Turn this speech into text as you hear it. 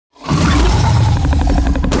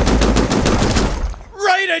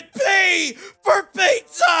for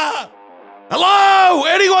pizza! Hello?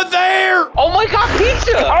 Anyone there? Oh my god,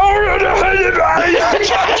 pizza!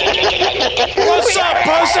 What's up,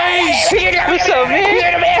 pussies? What's up,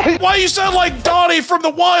 man? Why you sound like Donnie from the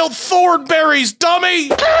Wild Thornberries, dummy?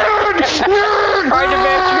 Trying to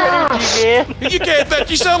match your energy, man. You can't bet.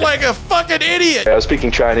 You sound like a fucking idiot. I was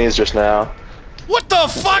speaking Chinese just now. What the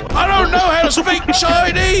fuck? I don't know how to speak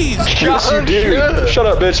Chinese. Yes, you do. Shut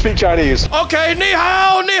up, bitch. Speak Chinese. Okay, ni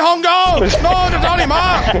hao, ni hong go. No, Donnie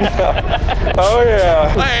ma. Oh, yeah.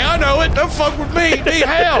 Hey, I know it. Don't fuck with me. Ni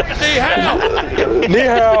hao, ni hao. Ni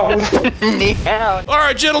hao. Ni hao. All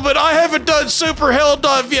right, gentlemen, I haven't done Super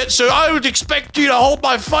Helldive yet, so I would expect you to hold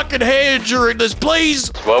my fucking hand during this, please.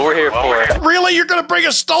 That's what we're here for. Really? You're gonna bring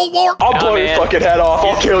a stalwart? I'll blow your fucking head off.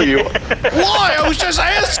 I'll kill you. Why? I was just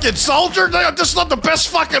asking, soldier. That's not the best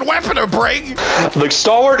fucking weapon to bring. Look,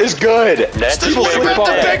 stalwart is good. What about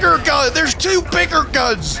the bigger gun? There's two bigger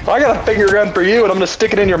guns. I got a finger gun for you, and I'm gonna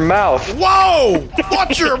stick it in your mouth. Whoa!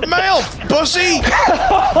 Watch your mouth, pussy.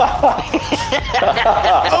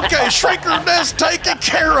 Okay, shrinker nest taken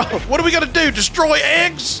care of. What are we gonna do? Destroy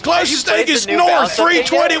eggs? Closest egg is north,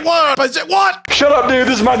 321. Is it what? Shut up, dude.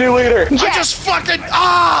 This is my new leader. I just fucking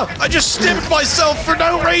I just stiffed myself for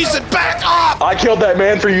no reason. Back up. I killed that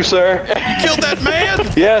man for you, sir. You killed that man?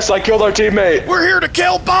 Yes, I killed our teammate. We're here to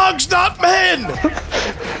kill bugs, not men.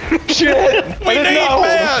 Shit. We need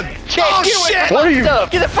men. Oh shit. What are you?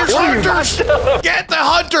 Get the There's hunters. Get the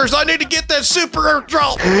hunters. I need to get that super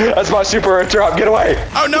airdrop. That's my super airdrop. Get away.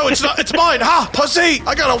 Oh no, it's not. It's mine. Ha, pussy.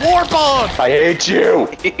 I got a warp on. I hate you.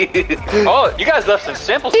 Oh, you guys left some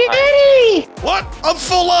samples. What? I'm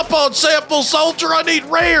full up on sample, soldier. I need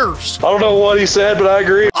rares. I don't know what he said, but I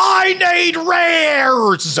agree. I need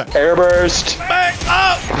rares. Airburst. Back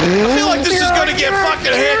up. I feel like this is gonna get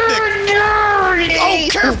fucking hectic. Oh,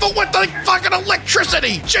 careful with the fucking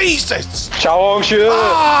electricity. Jesus. Chao Shi.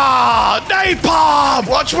 Ah, napalm.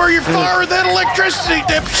 Watch where you're firing that electricity,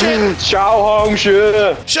 dipshit. Chao Hong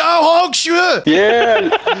Shi. Shao Hong Shui. Yeah.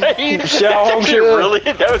 Chao Hong Shi.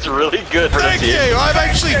 That was really good. Thank you. I'm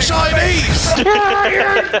actually Chinese.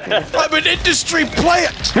 I'm an industry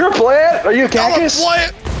plant. You're a plant? Are you a I'm a cactus?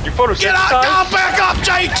 plant. Your photo Get out! Go back up,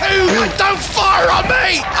 J2! Don't fire on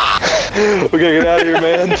me! Ah, We gotta get out of here,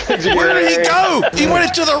 man. where did he go? He went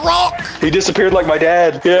into the rock. He disappeared like my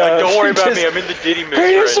dad. Yeah. Don't worry about me. I'm in the Diddy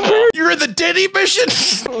mission right now. You're in the Diddy mission?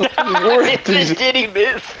 The Diddy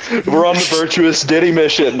miss. We're on the virtuous Diddy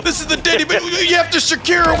mission. This is the Diddy mission. You have to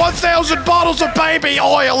secure 1,000 bottles of baby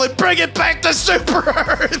oil and bring it back to Super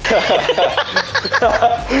Earth.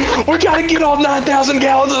 We gotta get all 9,000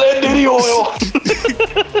 gallons of that Diddy oil.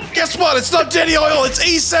 Guess what? It's not Diddy oil. It's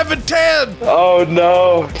E710. Oh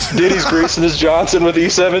no. Diddy's greasing his Johnson with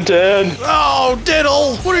E710. Oh,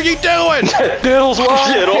 Diddle. What are you doing? Diddle's what?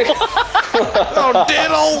 Diddle. Oh,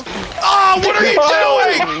 Diddle. Oh, what are you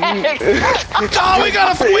doing? Oh, we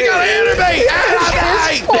got an enemy.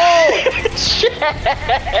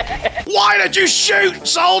 Why did you shoot,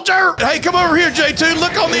 soldier? Hey, come over here, J2.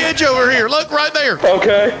 Look on the edge over here. Look right there.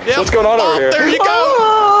 Okay. Yep. What's going on over here? There you go.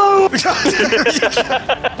 Oh! Get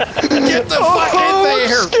the fuck in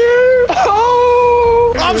there.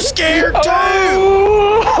 Oh! I'm scared too.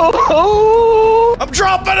 Oh! I'm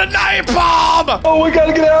dropping a napalm. Oh, we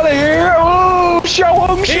gotta get out of here. Oh, show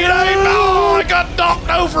him. It ain't. Oh, I got knocked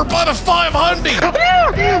over by the 500.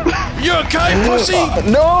 You okay, pussy?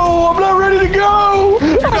 No, I'm not ready to go.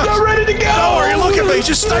 I'm not ready to go. No, are you looking at me?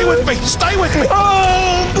 Just stay with me. Stay with me.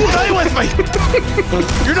 Stay with me.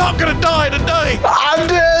 You're not gonna die today. I'm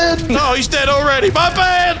dead. No, he's dead already. My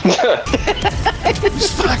bad.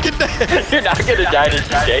 He's fucking dead. You're not gonna die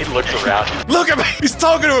today. Look around. Look at me. He's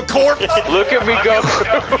talking to a corpse. Look at me go.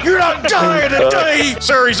 You're not dying today.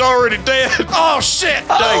 Sir, he's already dead. Oh, shit.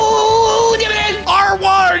 Oh, get in.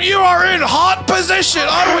 R1, you are in hot position.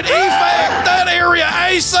 I would evac that area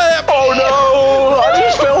ASAP. Oh no! I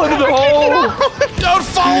just fell into the hole. Don't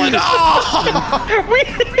fall in.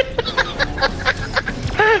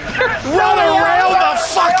 Run around the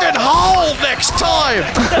fucking hole next time.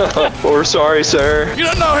 We're sorry, sir. You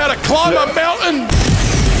don't know how to climb a mountain.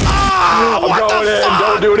 I'm going in.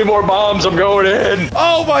 Don't do any more bombs. I'm going in.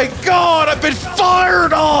 Oh my god, I've been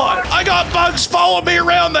fired on. I got bugs following me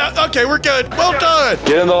around that. Okay, we're good. Well done.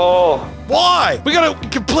 Get in the hole. Why? We gotta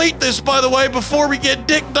complete this, by the way, before we get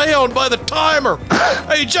dicked down by the timer.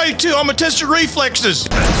 Hey, J2, I'm gonna test your reflexes.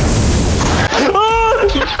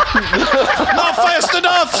 Not fast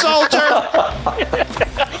enough, soldier.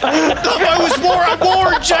 I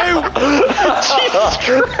warned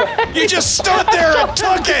you. You just stood there and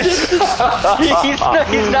took it.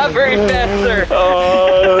 He's not very fast, sir.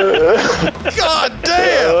 God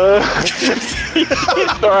damn.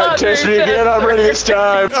 All right, test me again. I'm ready this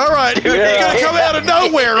time. All right, you're gonna come out of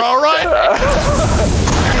nowhere. All right.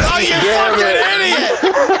 Oh, you fucking idiot!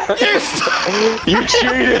 You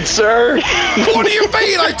cheated, sir. What do you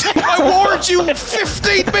mean? I warned you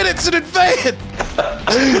 15 minutes in advance.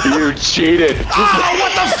 You cheated. Oh,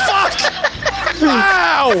 what the fuck?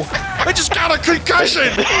 Ow! I just got a concussion.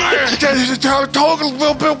 It's talking a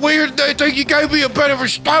little bit weird. I think you gave me a bit of a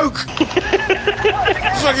stroke.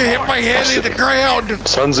 Fucking hit my head in the ground.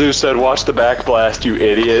 Sun Tzu said, "Watch the backblast, you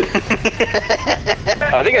idiot."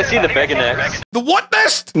 I think I see the Mega next. The what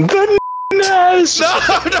nest? The nest. No!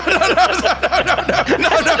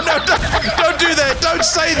 Don't do that. Don't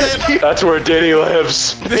say that. That's where Diddy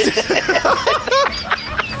lives.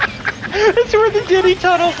 That's where the Diddy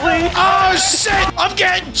tunnels lead. Oh shit! I'm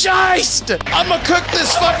getting chased! I'm gonna cook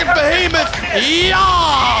this fucking behemoth!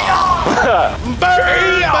 Yeah!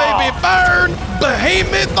 Burn, baby, burn!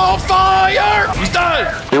 Behemoth on fire! He's done!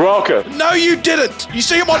 You're welcome. No, you didn't! You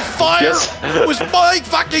see him on fire? Yes. It was my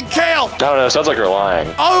fucking cow! I don't know, sounds like you're lying.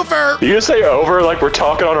 Over! You gonna say over like we're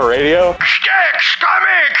talking on a radio? Sticks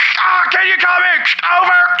coming! Can you come in?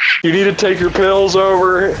 Over! You need to take your pills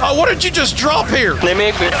over. Oh, what did you just drop here? They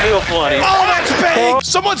make me feel funny. Oh, that's big!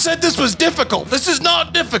 Someone said this was difficult. This is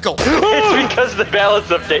not difficult. It's because of the balance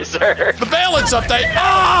update, sir. The balance update.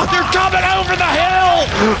 Ah, they're coming over the hill!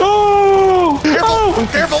 Oh! Careful,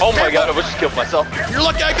 careful, Oh my careful. god, I almost killed myself. You're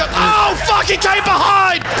lucky I got. Oh, fuck, he came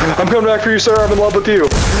behind! I'm coming back for you, sir. I'm in love with you.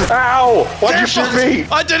 Ow! Why'd you Careful. shoot me?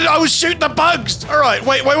 I didn't. I was shooting the bugs. All right,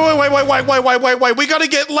 wait. We gotta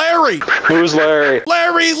get Larry. Who's Larry?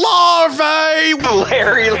 Larry Larvae.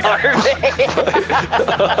 Larry Larvae.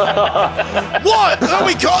 What?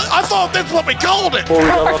 I thought that's what we called it. Before we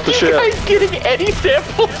got off the Are you ship. guys getting any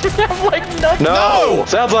samples? I'm like nothing. No!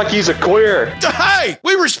 Sounds like he's a queer. Hey,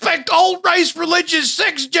 we respect all race, religion,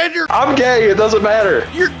 sex, gender. I'm gay. It doesn't matter.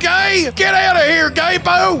 You're gay. Get out of here, gay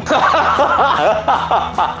bo. Get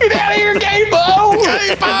out of here, gay bo!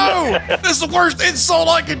 Gay bo. This is the worst insult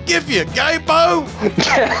I could give you, gay bo. I'm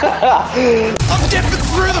dipping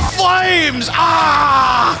through the flames.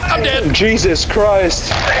 Ah, I'm dead. Jesus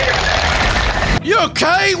Christ. You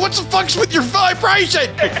okay? What the fuck's with your vibration?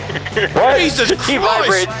 What? Jesus He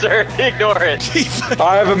Christ. vibrates, sir. Ignore it.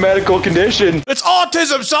 I have a medical condition. It's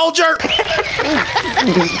autism, soldier.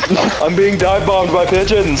 I'm being dive bombed by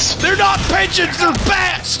pigeons. They're not pigeons, they're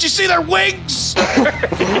bats. Do you see their wings?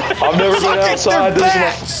 I've never been Fucking, outside. they're This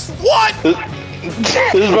bats. What?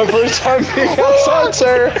 this is my first time being outside,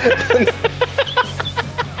 sir.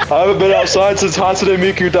 I haven't been outside since Hatsune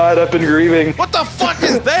Miku died. I've been grieving. What the fuck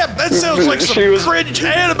is that? That sounds like some She was- cringe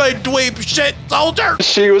anime dweeb shit, soldier.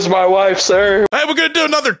 She was my wife, sir. Hey, we're gonna do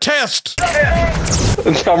another test.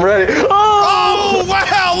 I'm ready. Oh,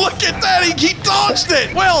 wow, look at that. He dodged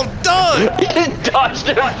it. Well done. Dodged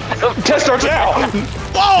him. Test starts now.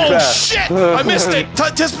 Oh, Fast. shit. I missed it.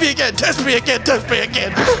 Test me again. Test me again. Test me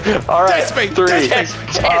again. All right. Test me. 3. Test me.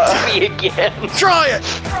 Test me again. Try it.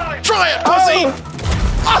 Try it, pussy.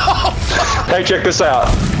 Oh, Hey, check this out.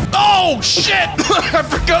 oh shit. I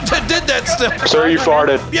forgot that did that still. Sir, you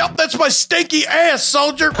farted. Yep, that's my stinky ass,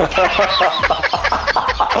 soldier.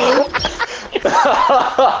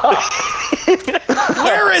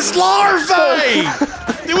 Where is Larvae?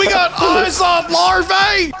 Do we got eyes on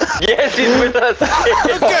Larvae? Yes, he's with us.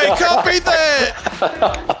 Okay, copy that.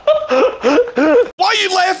 Why are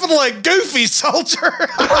you laughing like Goofy, soldier?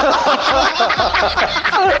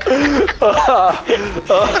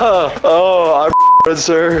 Oh, I'm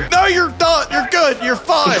sir. No, you're not. You're good. You're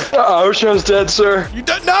fine. Osho's dead, sir. You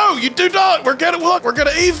don't. No, you do not. We're gonna look. We're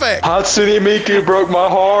gonna evac. Hatsune Miku broke my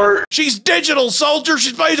heart. She's digital, soldier.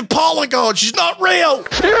 She's made of polygon. She's not real.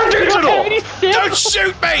 You're digital. Don't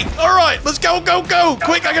shoot me. All right, let's go, go, go.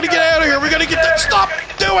 Quick, I gotta get out of here. We gotta get that. Stop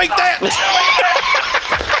doing that.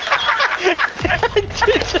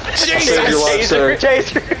 Save your Jesus. life, sir.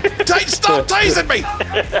 Taser. Stop tasing me.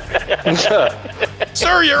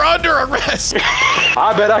 Sir, you're under arrest.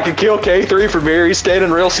 I bet I could kill K3 from here. He's standing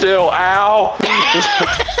real still. Ow.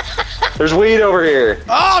 There's weed over here.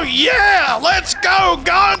 Oh, yeah. Let's go.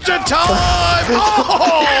 Ganja time.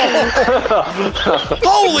 Oh.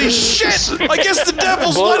 Holy shit. I guess the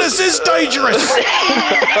devil's lettuce is dangerous.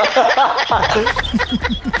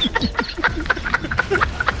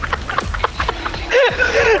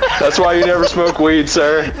 That's why you never smoke weed,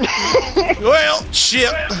 sir. Well,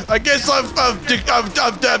 shit. I guess I'm done.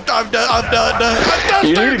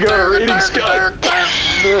 You need to go to reading school.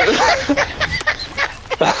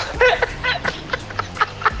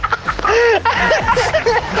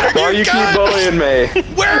 Why you keep bullying me?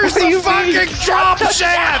 Where's the fucking drop ship?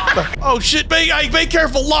 Oh shit, be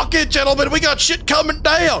careful, lock in, gentlemen. We got shit coming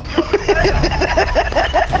down.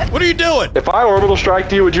 What are you doing? If I orbital strike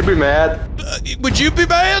you, would you be mad? Would you be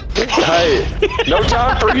mad? Hey, no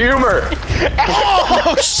time for humor.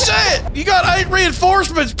 Oh shit! You got 8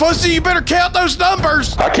 reinforcements, pussy. You better count those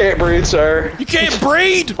numbers. I can't breathe, sir. You can't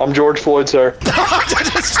breed. I'm George Floyd, sir. No.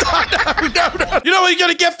 You know what you're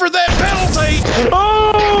gonna get for that penalty? Oh!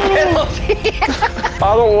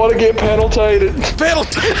 I don't want to get penaltated.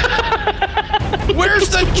 Penalty. Where's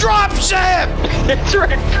the drop ship? It's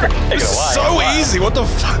right. This is so easy. What the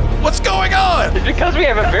fuck? What's going on? It's because we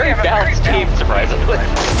have a very balanced team, surprisingly.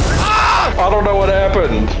 Ah! I don't know what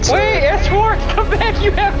happened. Wait, S4, come back.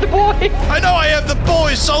 You have the boy. I know I have the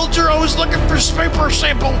boy, soldier. I was looking for super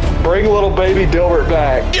simple. Bring little baby Dilbert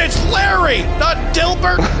back. It's Larry, not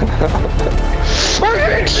Dilbert. I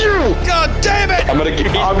hate you! God damn it! I'm getting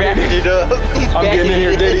in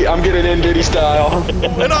here, Diddy. I'm getting in Diddy style.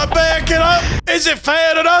 And I'm backing up. Is it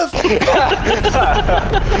fat enough?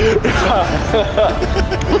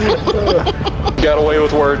 Got away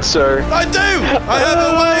with words, sir. I do. I have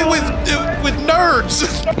a way with nerds.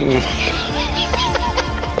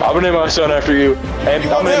 I'm gonna name my son after you, and I'm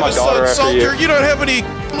gonna name my daughter after soldier. you. You don't have any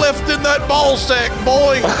left in that ball sack,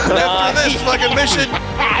 boy. After this fucking mission.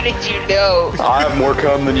 How did you know? I have more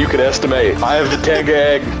cum than you could estimate. I have the Tenga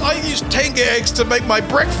egg. I use Tenga eggs to make my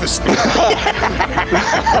breakfast.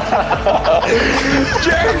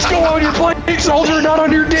 James, go on your plate, soldier, not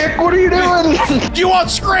on your dick. What are you doing? Do you want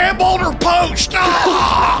scrambled or poached?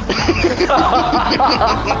 Ah!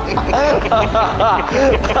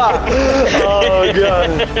 Oh, God.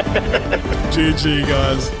 GG,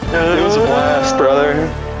 guys. It was a blast, brother.